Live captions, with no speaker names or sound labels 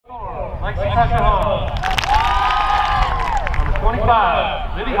Number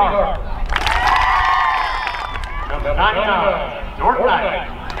 25, Liddy Harper. Number 99, Jordan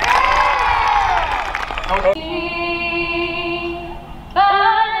Knight.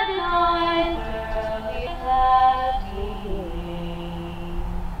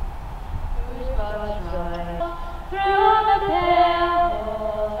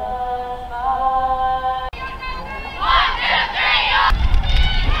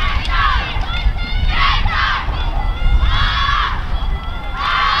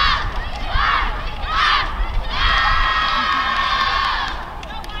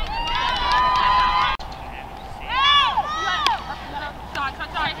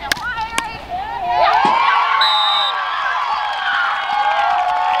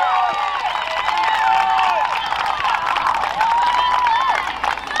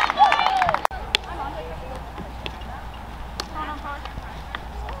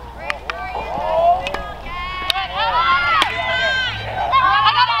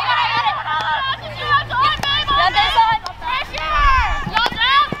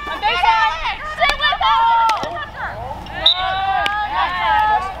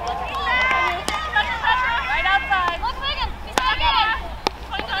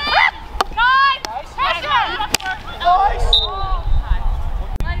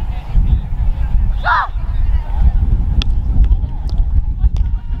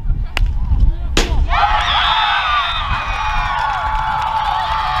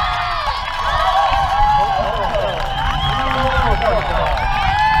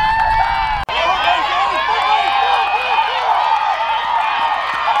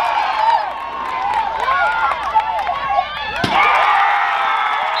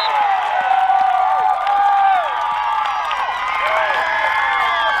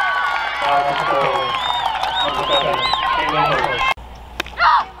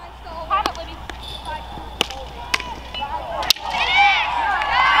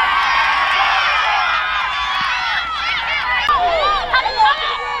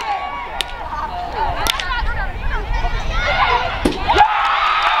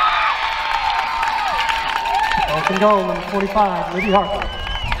 Goal, number 45, Liddy Harper.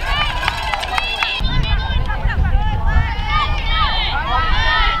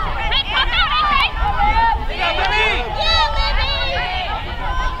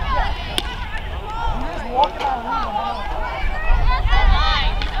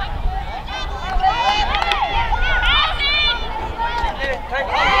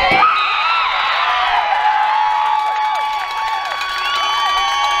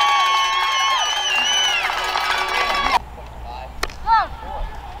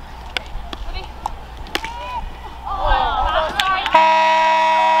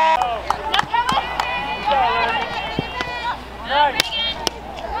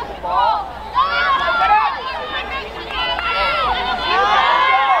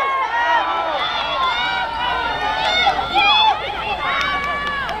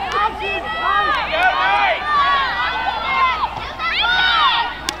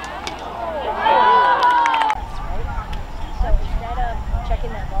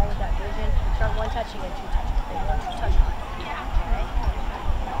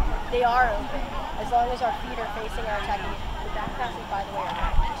 They are open, as long as our feet are facing our attacking. The back passes, by the way, are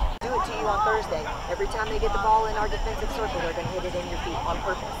not. Do it to you on Thursday. Every time they get the ball in our defensive circle, they're going to hit it in your feet on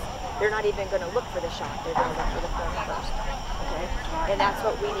purpose. They're not even going to look for the shot. They're going to look for the corner first. Okay? And that's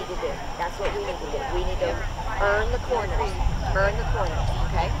what we need to do. That's what we need to do. We need to earn the corners. Earn the corners.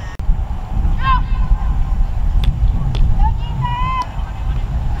 Okay?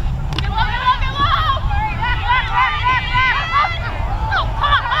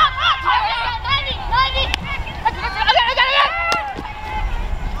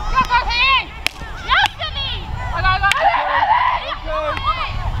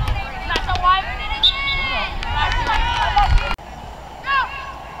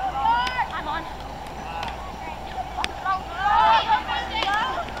 I'm on.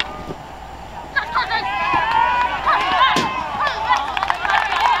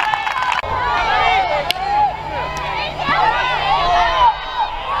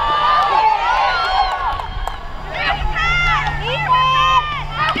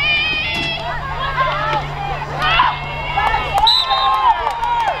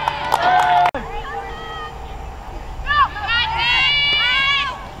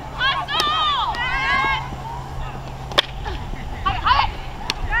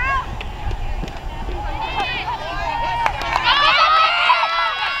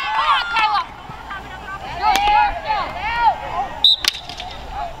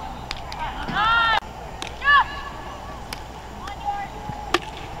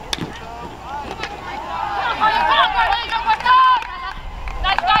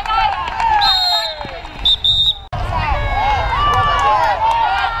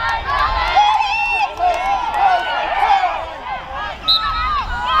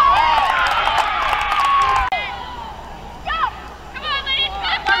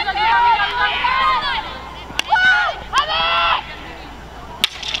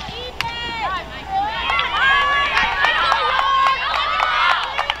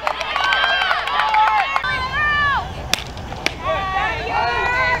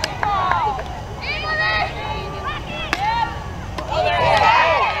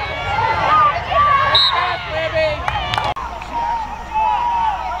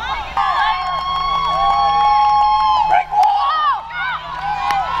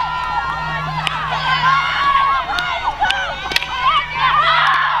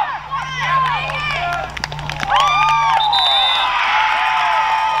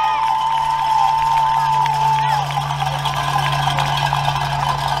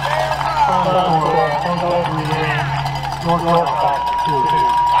 North 2.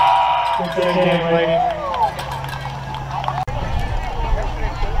 Good game, ladies.